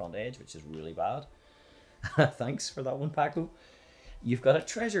there at the front edge, which is really bad. Thanks for that one, Paco. You've got a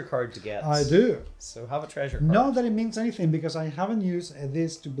treasure card to get. I do. So have a treasure card. Not that it means anything because I haven't used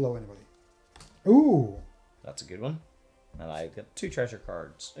this to blow anybody. Ooh. That's a good one. And I've got 2 treasure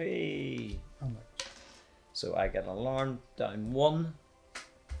cards. Hey. So I get an alarm down 1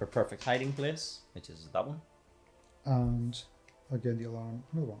 for perfect hiding place, which is that one. And again the alarm,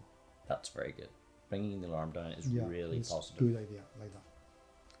 another one. That's very good. Bringing the alarm down is really positive. Good idea, like that.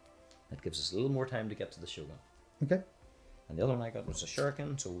 It it gives us a little more time to get to the shogun. Okay. And the other one I got was a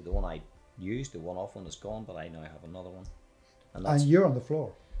shuriken, so the one I used, the one-off one, is gone, but I now have another one. And you're on the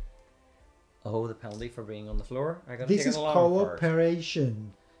floor. Oh, the penalty for being on the floor. I got to This take is an alarm card.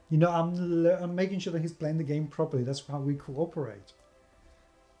 cooperation. You know, I'm making sure that he's playing the game properly. That's how we cooperate.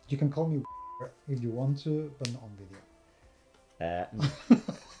 You can call me if you want to, but not on video.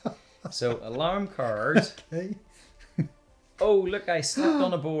 So, alarm card. Okay. Oh, look, I stepped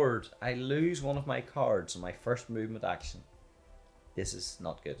on a board. I lose one of my cards on my first movement action. This is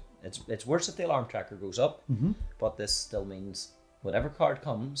not good. It's worse if the alarm tracker goes up, but this still means whatever card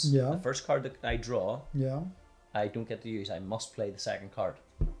comes, the first card that I draw, I don't get to use. I must play the second card.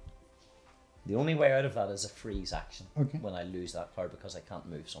 The only way out of that is a freeze action when I lose that card because I can't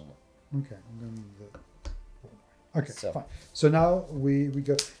move somewhere. Okay, I'm going to move the... Okay, so, fine. So now we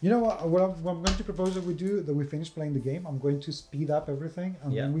go. You know what I'm going to propose that we do, that we finish playing the game. I'm going to speed up everything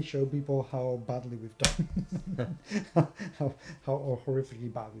and then we show people how badly we've done. how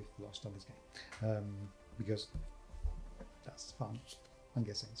horrifically bad we've lost on this game. Because that's fun, I'm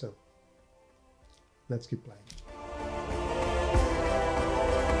guessing. So let's keep playing.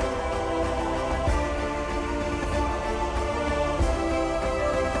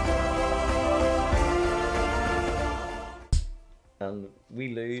 And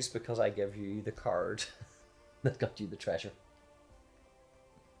we lose because I give you the card that got you the treasure.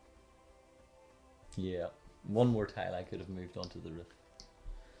 Yeah, one more tile I could have moved onto the roof.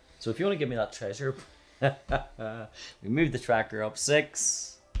 So if you want to give me that treasure, we moved the tracker up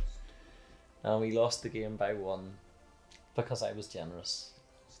 6, and we lost the game by 1 because I was generous.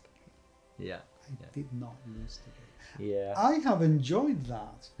 Yeah. I did not lose the game. Yeah. I have enjoyed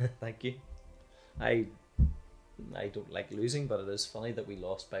that. Thank you. I don't like losing, but it is funny that we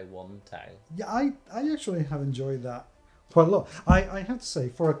lost by 1 tile. Yeah, I actually have enjoyed that quite a lot. I have to say,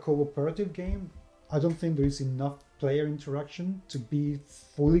 for a cooperative game, I don't think there is enough player interaction to be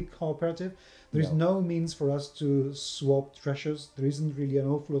fully cooperative. There is no means for us to swap treasures. There isn't really an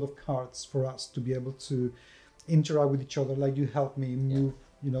awful lot of cards for us to be able to interact with each other, like you help me move,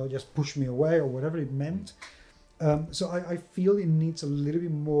 you know, just push me away or whatever it meant. So I feel it needs a little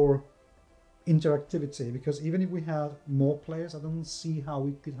bit more interactivity, because even if we had more players, I don't see how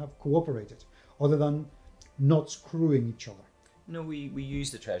we could have cooperated other than not screwing each other. No, we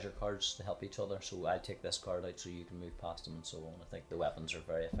use the treasure cards to help each other, so I take this card out so you can move past them and so on. I think the weapons are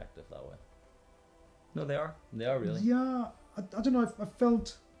very effective that way. No, they are really. Yeah, I don't know, I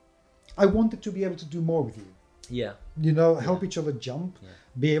felt I wanted to be able to do more with you. Yeah. You know, help each other jump,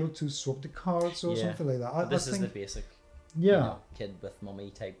 be able to swap the cards or something like that. This is the basic kid with mummy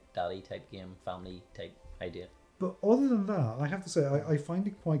type, daddy type game, family type idea. But other than that, I have to say, I find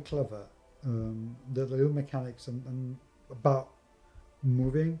it quite clever, the little mechanics and about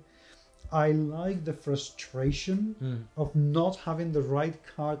moving. I like the frustration of not having the right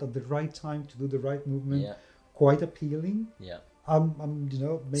card at the right time to do the right movement. Yeah. Quite appealing. Yeah. I'm you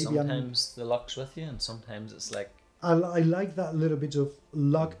know, maybe sometimes the luck's with you, and sometimes it's like I like that little bit of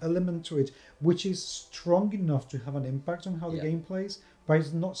luck element to it, which is strong enough to have an impact on how the game plays, but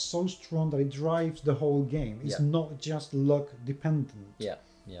it's not so strong that it drives the whole game. It's not just luck dependent. Yeah.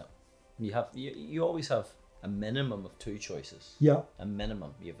 You always have a minimum of 2 choices. Yeah. A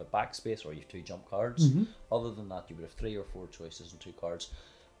minimum. You have a backspace or you have 2 jump cards. Other than that, you would have 3 or 4 choices and 2 cards.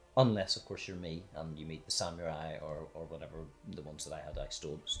 Unless, of course, you're me and you meet the samurai or whatever, the ones that I had, I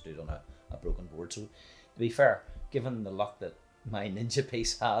stood on a broken board. So, to be fair, given the luck that my ninja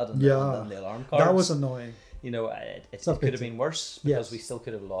piece had and the alarm cards, that was annoying. You know, it could have been worse because we still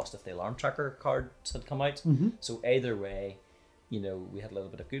could have lost if the alarm tracker cards had come out. So either way, you know, we had a little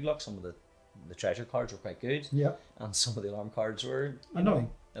bit of good luck. Some of the treasure cards were quite good. Yeah. And some of the alarm cards were annoying.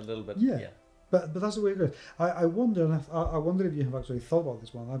 A little bit. Yeah. But that's the way it goes. I wonder if you have actually thought about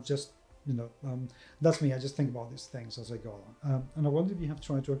this one. I've just, you know, that's me. I just think about these things as I go along. And I wonder if you have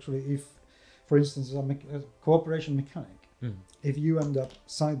tried to actually, if, for instance, a cooperation mechanic, if you end up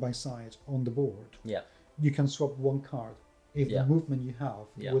side by side on the board, you can swap 1 card if the movement you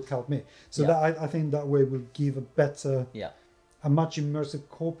have would help me. So that I think that way will give a better, a much immersive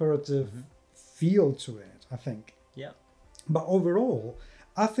cooperative feel to it, I think. Yeah. But overall,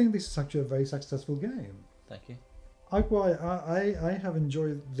 I think this is actually a very successful game. Thank you. I have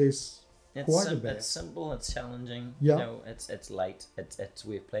enjoyed this quite a bit. It's simple. It's challenging. Yeah. You know, it's light. It's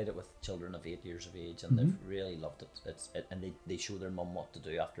we've played it with children of 8 years of age, and they've really loved it. And they show their mum what to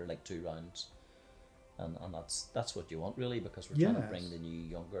do after like 2 rounds, and that's what you want really, because we're trying to bring the new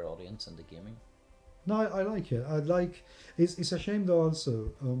younger audience into gaming. No, I like it. I like. It's a shame though.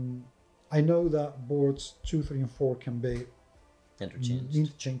 Also, I know that boards 2, 3, and 4 can be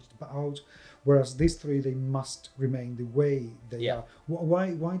interchanged out. Whereas these three, they must remain the way they are.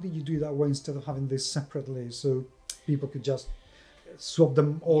 Why did you do that way instead of having this separately so people could just swap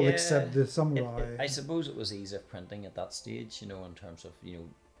them all except the samurai? I suppose it was ease of printing at that stage, you know, in terms of, you know,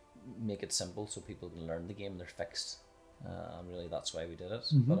 make it simple so people can learn the game, they're fixed. And really that's why we did it.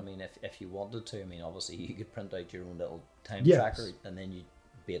 But I mean, if you wanted to, I mean, obviously you could print out your own little time tracker and then you'd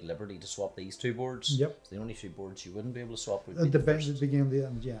be at liberty to swap these two boards. Yep. So the only two boards you wouldn't be able to swap would At be the first, beginning and the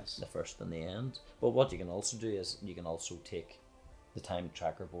end, yes. the first and the end. But what you can also do is you can also take the time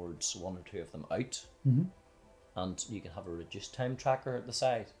tracker boards, one or two of them out, and you can have a reduced time tracker at the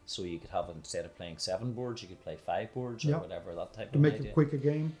side. So you could have, instead of playing 7 boards, you could play 5 boards or whatever, that type to of make idea. a quicker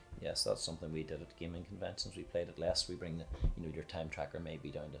game. Yes, that's something we did at gaming conventions. We played it less. We bring the, you know, your time tracker may be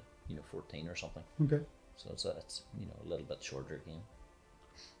down to, you know, 14 or something. Okay. So it's you know, a little bit shorter game.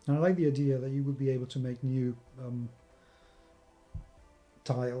 And I like the idea that you would be able to make new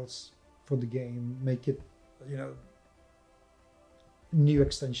tiles for the game, make it, you know, new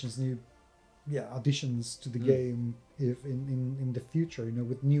extensions, new additions to the game if in the future, you know,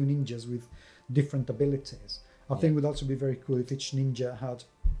 with new ninjas with different abilities. I think it would also be very cool if each ninja had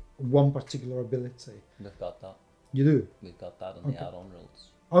one particular ability. We've got that. You do? We've got that in the add-on rules.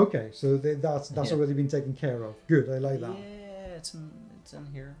 Okay, so that's already been taken care of. Good, I like that. Yeah, it's in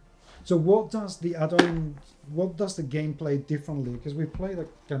here. So what does the add-on, what does the game play differently? Because we played, I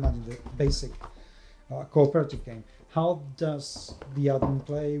can imagine, the basic cooperative game. How does the add-on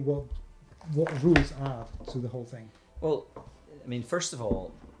play? What rules add to the whole thing? Well, I mean, first of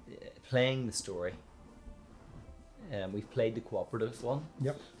all, playing the story. We've played the cooperative one.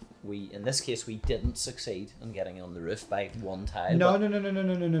 Yep. In this case, we didn't succeed in getting on the roof by one tile.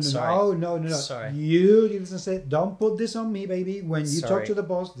 No. Sorry. No. Sorry. You didn't say, don't put this on me, baby. When you talk to the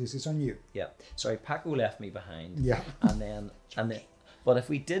boss, this is on you. Yeah. Sorry, Paco left me behind. Yeah. And then, but if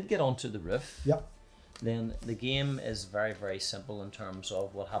we did get onto the roof, Yep. then the game is very, very simple in terms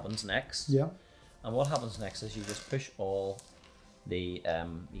of what happens next. Yeah. And what happens next is you just push all the,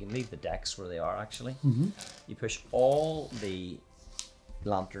 you can leave the decks where they are actually. You push all the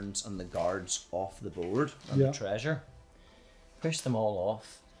lanterns and the guards off the board and the treasure. Push them all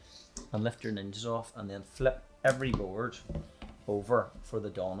off and lift your ninjas off and then flip every board over for the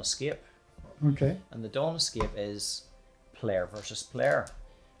dawn escape. Okay. And the dawn escape is player versus player.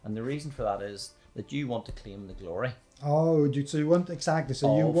 And the reason for that is that you want to claim the glory. Oh, so you want, exactly.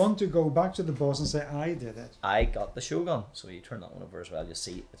 So you want to go back to the boss and say, I did it. I got the shogun. So you turn that one over as well. You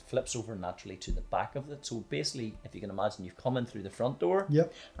see it flips over naturally to the back of it. So basically, if you can imagine, you've come in through the front door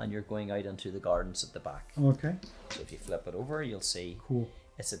and you're going out into the gardens at the back. Okay. So if you flip it over, you'll see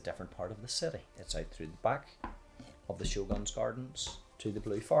it's a different part of the city. It's out through the back of the shogun's gardens to the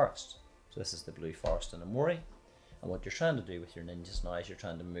blue forest. So this is the blue forest in Amori. And what you're trying to do with your ninjas now is you're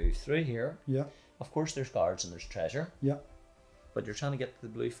trying to move through here. Yeah. Of course, there's guards and there's treasure. Yeah. But you're trying to get to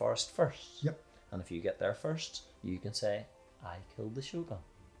the blue forest first. Yep. And if you get there first, you can say, I killed the shogun.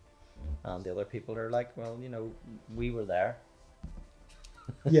 And the other people are like, well, you know, we were there.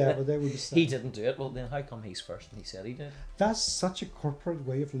 Yeah, but they would say he didn't do it. Well, then how come he's first and he said he did? That's such a corporate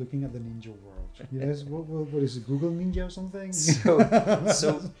way of looking at the ninja world. You know, what is it, Google Ninja or something?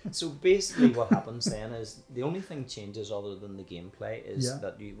 So basically what happens then is the only thing changes other than the gameplay is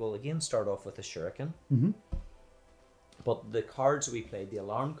that you will again start off with a shuriken. But the cards we played, the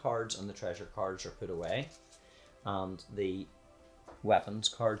alarm cards and the treasure cards are put away. And the weapons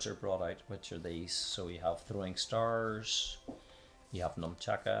cards are brought out, which are these. So you have throwing stars, you have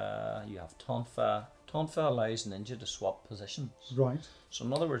nunchaka, you have tonfa. Tonfa allows ninja to swap positions. Right. So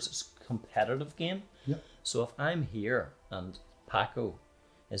in other words, it's a competitive game. Yeah. So if I'm here and Paco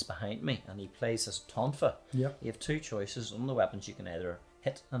is behind me and he plays as tonfa, you have two choices. On the weapons, you can either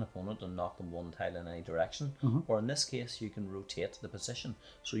hit an opponent and knock them one tile in any direction, or in this case, you can rotate the position.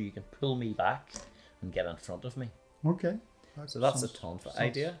 So you can pull me back and get in front of me. Okay. So that's the tonfa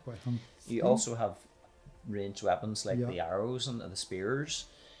idea. You also have ranged weapons like the arrows and the spears,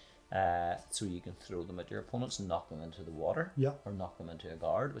 so you can throw them at your opponents and knock them into the water, or knock them into a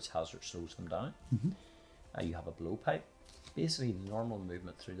guard, which hazard slows them down. You have a blowpipe. Basically, the normal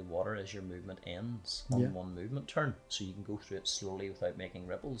movement through the water is your movement ends on one movement turn, so you can go through it slowly without making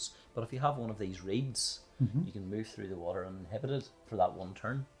ripples. But if you have one of these reeds, you can move through the water uninhibited for that one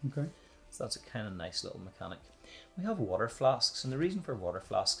turn. Okay. So that's a kind of nice little mechanic. We have water flasks, and the reason for water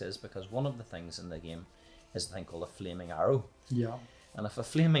flasks is because one of the things in the game is a thing called a flaming arrow. Yeah. And if a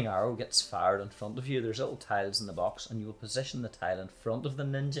flaming arrow gets fired in front of you, there's little tiles in the box, and you will position the tile in front of the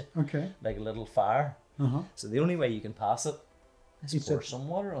ninja, like a little fire. So the only way you can pass it is pour some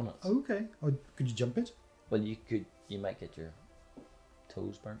water on it. Okay. Or could you jump it? Well, you could. You might get your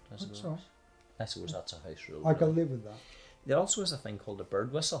toes burnt, I suppose. So I suppose that's a house rule. I can really. live with that. There also is a thing called a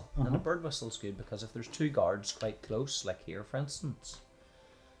bird whistle. And a bird whistle is good because if there's two guards quite close, like here for instance,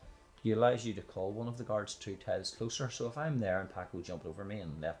 it allows you to call one of the guards 2 tiles closer. So if I'm there and Paco jumped over me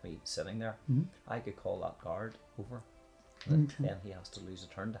and left me sitting there, I could call that guard over. And then he has to lose a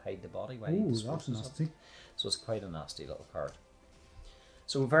turn to hide the body while he Ooh, that's disposes of nasty. it. So it's quite a nasty little card.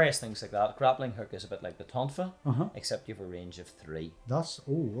 So various things like that. Grappling hook is a bit like the tonfa, except you have a range of 3. That's,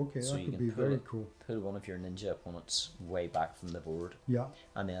 okay, So that you could can be very cool. pull one of your ninja opponents way back from the board. Yeah.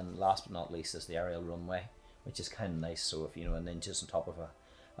 And then last but not least is the aerial runway, which is kind of nice. So if, a ninja's on top of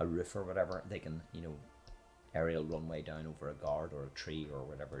a roof or whatever, they can, aerial runway down over a guard or a tree or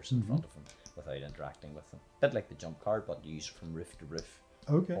whatever's in front of them without interacting with them. Bit like the jump card, but you use it from roof to roof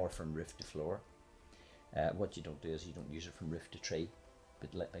or from roof to floor. What you don't do is you don't use it from roof to tree,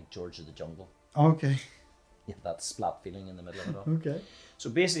 but like George of the Jungle. Okay. Yeah, that splat feeling in the middle of it all. Okay. So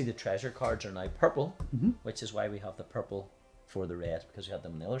basically the treasure cards are now purple, which is why we have the purple for the red, because we had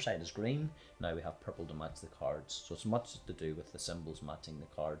them on the other side as green. Now we have purple to match the cards. So it's much to do with the symbols matching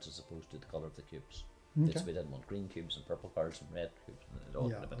the cards as opposed to the colour of the cubes. Okay. So we didn't want green cubes and purple cards and red cubes, and it all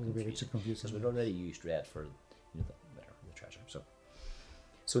got a bit confusing. Because we'd already used red for the treasure.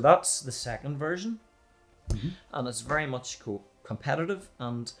 So that's the second version, and it's very much competitive,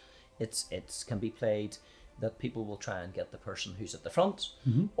 and it's can be played that people will try and get the person who's at the front,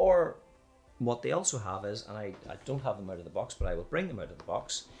 or what they also have is, and I don't have them out of the box, but I will bring them out of the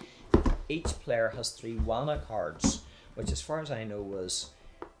box. Each player has 3 Wana cards, which as far as I know was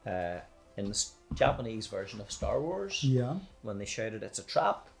in the Japanese version of Star Wars. Yeah. When they shouted it's a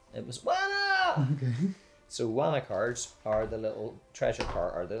trap, it was Wana! Okay. So Wana cards are the little treasure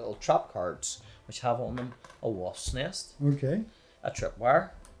card, or the little trap cards, which have on them a wasp's nest, Okay. a tripwire,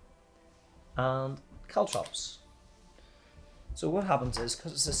 and caltrops. So what happens is,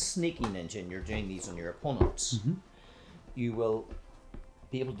 because it's a sneaky ninja and you're doing these on your opponents, you will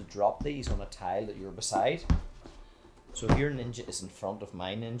be able to drop these on a tile that you're beside. So if your ninja is in front of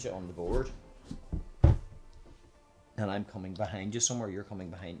my ninja on the board, and I'm coming behind you somewhere, you're coming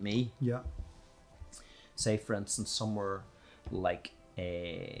behind me. Yeah. Say for instance somewhere like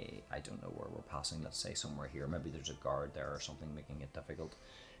I don't know where we're passing, let's say somewhere here, maybe there's a guard there or something making it difficult.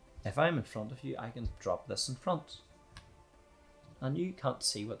 If I'm in front of you, I can drop this in front. And you can't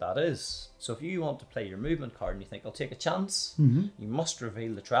see what that is. So if you want to play your movement card and you think, I'll take a chance, you must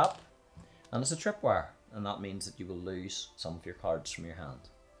reveal the trap. And it's a tripwire. And that means that you will lose some of your cards from your hand.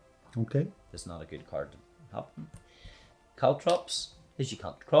 Okay. It's not a good card to happen. Caltrops is you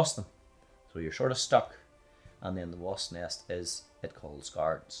can't cross them. So you're sort of stuck. And then the wasp's nest is, it calls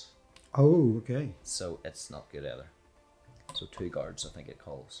guards. Oh, okay. So it's not good either. So 2 guards I think it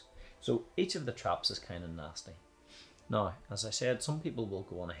calls. So each of the traps is kind of nasty. Now, as I said, some people will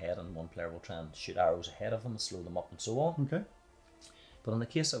go on ahead and one player will try and shoot arrows ahead of them and slow them up and so on. Okay. But in the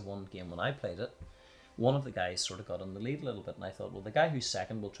case of one game when I played it, one of the guys sort of got in the lead a little bit, and I thought, well, the guy who's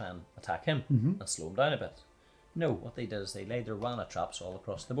second will try and attack him and slow him down a bit. No, what they did is they laid their Wana traps all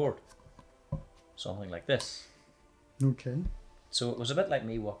across the board. Something like this. Okay. So it was a bit like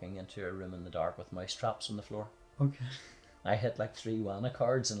me walking into a room in the dark with mouse traps on the floor. Okay. I hit like 3 Wana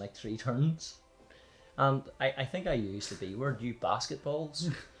cards in like 3 turns. And I think I used the B word, you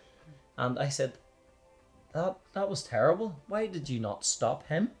basketballs. And I said, that was terrible. Why did you not stop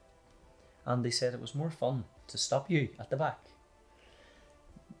him? And they said it was more fun to stop you at the back.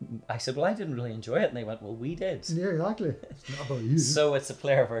 I said, well, I didn't really enjoy it. And they went, well, we did. Yeah, exactly. It's not about you. So it's a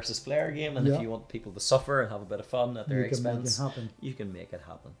player versus player game. And if you want people to suffer and have a bit of fun at their expense, you can make it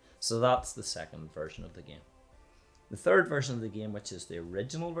happen. So that's the second version of the game. The third version of the game, which is the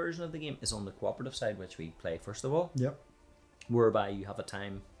original version of the game, is on the cooperative side, which we play first of all. Yep. Whereby you have a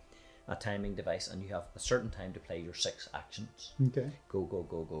timing device, and you have a certain time to play your 6 actions. Okay. Go, go,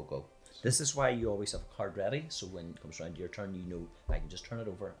 go, go, go. This is why you always have a card ready, so when it comes around to your turn, you know I can just turn it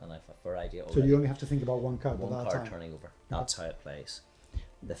over, and I have a variety already. So you only have to think about one card. One card turning over. That's how it plays.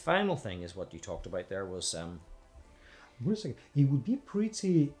 The final thing is what you talked about there was. Wait a second. It would be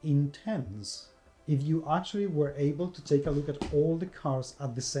pretty intense if you actually were able to take a look at all the cards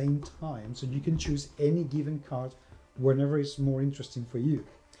at the same time, so you can choose any given card whenever it's more interesting for you.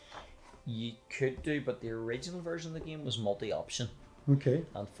 You could do, but the original version of the game was multi-option. Okay.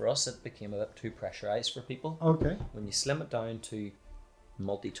 And for us, it became a bit too pressurized for people. Okay. When you slim it down to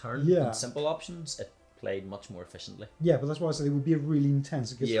multi-turn and simple options, it played much more efficiently. Yeah, but that's why I said it would be really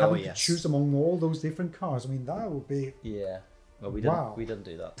intense, because having to choose among all those different cards, I mean, that would be... Yeah. Well, we didn't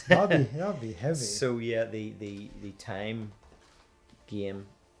do that. That'd be heavy. So yeah, the time game,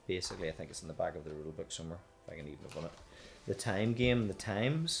 basically, I think it's in the back of the rule book somewhere, if I can even open it. The time game, the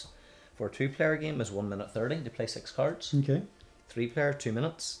times for a 2-player game is 1 minute 30 to play 6 cards. Okay. 3-player 2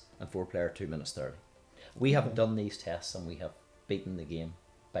 minutes, and 4-player 2 minutes 30. We haven't done these tests, and we have beaten the game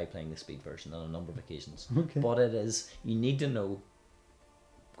by playing the speed version on a number of occasions. Okay. But it is, you need to know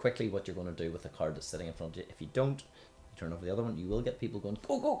quickly what you're going to do with the card that's sitting in front of you. If you don't, you turn over the other one, you will get people going,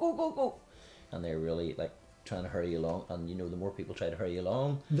 go, go, go, go, go. And they're really like trying to hurry you along. And you know, the more people try to hurry you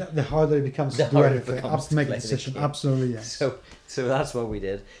along, the harder it becomes to do anything. To make a decision. Absolutely, yes. So that's what we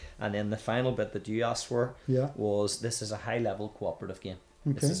did. And then the final bit that you asked for was, this is a high-level cooperative game.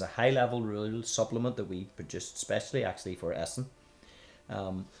 Okay. This is a high-level rule supplement that we produced specially, actually, for Essen.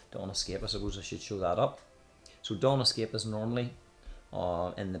 Dawn Escape, I suppose I should show that up. So Dawn Escape is normally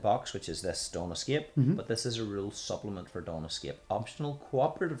in the box, which is this Dawn Escape, but this is a rule supplement for Dawn Escape. Optional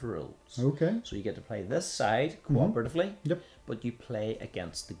cooperative rules. Okay. So you get to play this side cooperatively, but you play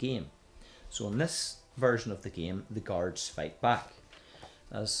against the game. So in this version of the game, the guards fight back.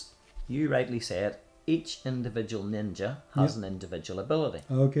 As you rightly said, each individual ninja has an individual ability.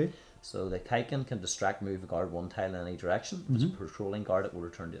 Okay. So the Kaiken can distract, move a guard 1 tile in any direction. If it's a patrolling guard, it will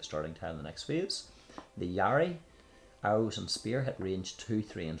return to a starting tile in the next phase. The Yari, arrows and spear, hit range 2,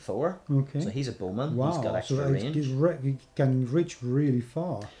 3 and 4. Okay. So he's a bowman. Wow. He's got extra range. He can reach really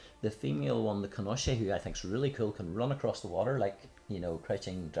far. The female one, the Konoshi, who I think is really cool, can run across the water like, you know,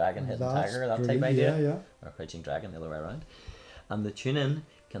 Crouching Dragon, Hidden Tiger, that type idea. Or Crouching Dragon, the other way around. And the Chunin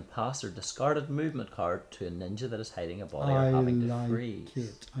can pass their discarded movement card to a ninja that is hiding a body or having to freeze.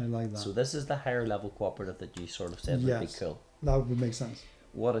 I like that. So this is the higher level cooperative that you sort of said would be cool. That would make sense.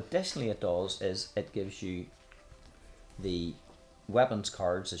 What additionally it does is it gives you the weapons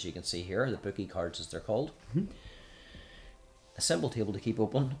cards, as you can see here, the bookie cards as they're called. A simple table to keep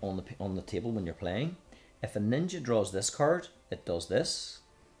open on the table when you're playing. If a ninja draws this card, it does this.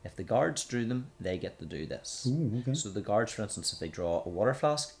 If the guards drew them, they get to do this. Ooh, okay. So the guards, for instance, if they draw a water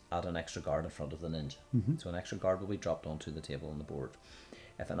flask, add an extra guard in front of the ninja. So an extra guard will be dropped onto the table on the board.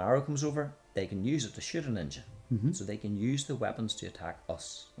 If an arrow comes over, they can use it to shoot a ninja. So they can use the weapons to attack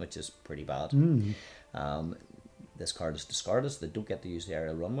us, which is pretty bad. This card is discarded, so they don't get to use the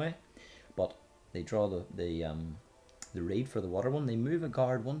aerial runway. But they draw the reed for the water one. They move a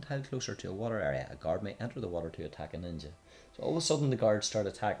guard 1 tile closer to a water area. A guard may enter the water to attack a ninja. So all of a sudden the guards start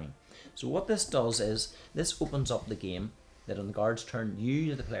attacking. So what this does is, this opens up the game that on the guard's turn,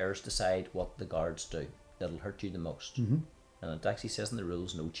 you, the players, decide what the guards do that'll hurt you the most. And it actually says in the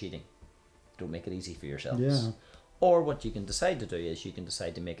rules, no cheating. Don't make it easy for yourselves. Or what you can decide to do is, you can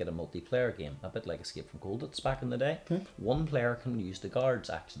decide to make it a multiplayer game, a bit like Escape from Colditz back in the day. One player can use the guard's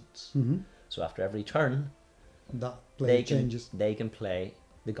actions. So after every turn, they can play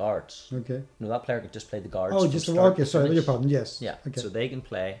the guards. Okay. No, that player can just play the guards. Oh, just okay. Sorry, your pardon. Yes. Yeah. Okay. So they can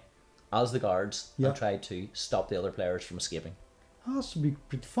play as the guards and try to stop the other players from escaping. Oh, that should be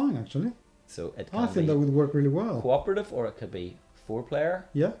pretty fun, actually. So it. I think that would work really well. Cooperative, or it could be 4-player.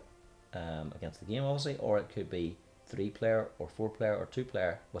 Yeah. Against the game, obviously, or it could be 3-player or 4-player or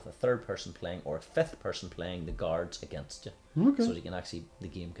 2-player with a 3rd person playing or a 5th person playing the guards against you. Okay. So you can actually, the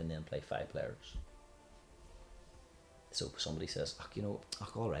game can then play 5 players. So somebody says, oh, you know,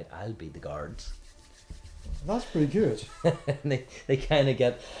 all right, I'll be the guards. That's pretty good. And they kind of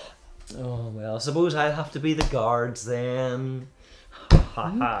get, oh, well, I suppose I'll have to be the guards then.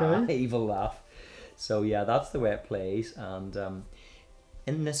 Okay. Evil laugh. So yeah, that's the way it plays. And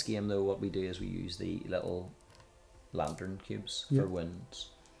in this game, though, what we do is we use the little lantern cubes for wins.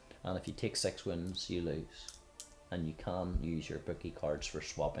 And if you take 6 wins, you lose. And you can use your bookie cards for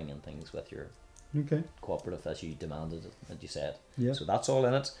swapping and things with your cooperative, as you demanded, as you said. Yeah. So that's all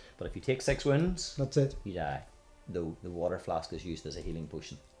in it. But if you take 6 wins, that's it. You die. Though the water flask is used as a healing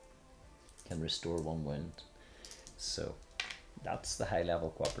potion. Can restore 1 wound. So that's the high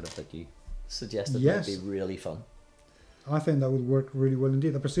level cooperative that you suggested would be really fun. I think that would work really well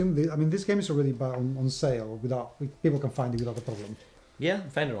indeed. I presume this game is already on sale without people can find it without a problem. Yeah,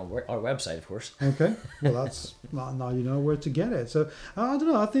 find it on our website, of course. Okay, well that's now you know where to get it. So I don't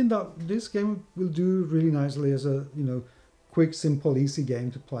know. I think that this game will do really nicely as a quick, simple, easy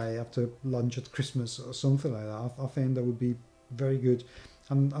game to play after lunch at Christmas or something like that. I think that would be very good,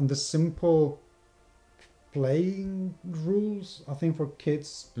 and the simple playing rules. I think for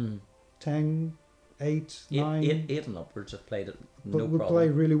kids, 10, 8, 9, 8 and upwards have played it. No problem. Would play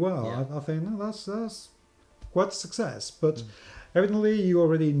really well. Yeah. I think that's quite a success, but. Evidently, you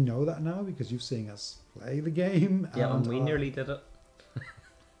already know that now because you've seen us play the game. Yeah, and we nearly did it.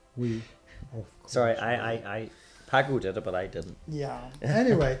 Sorry, I Paco did it, but I didn't. Yeah.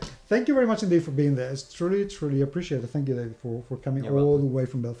 Anyway, thank you very much indeed for being there. It's truly appreciated. Thank you, David, for coming all the way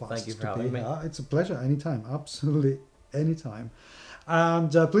from Belfast. Thank you for having me. It's a pleasure. Anytime. Absolutely anytime.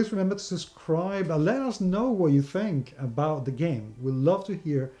 And please remember to subscribe and let us know what you think about the game. We'd love to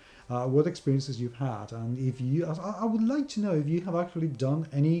hear what experiences you've had, and if you, I would like to know if you have actually done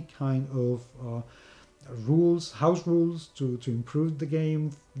any kind of rules, house rules to improve the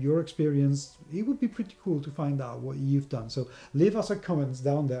game, your experience. It would be pretty cool to find out what you've done. So leave us a comments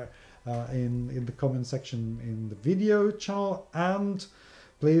down there in the comment section in the video channel, and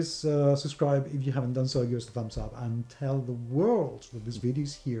please subscribe if you haven't done so. Give us a thumbs up and tell the world that this video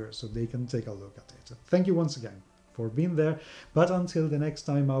is here so they can take a look at it. So thank you once again for being there. But until the next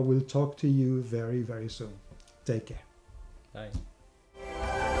time, I will talk to you very, very soon. Take care. Bye.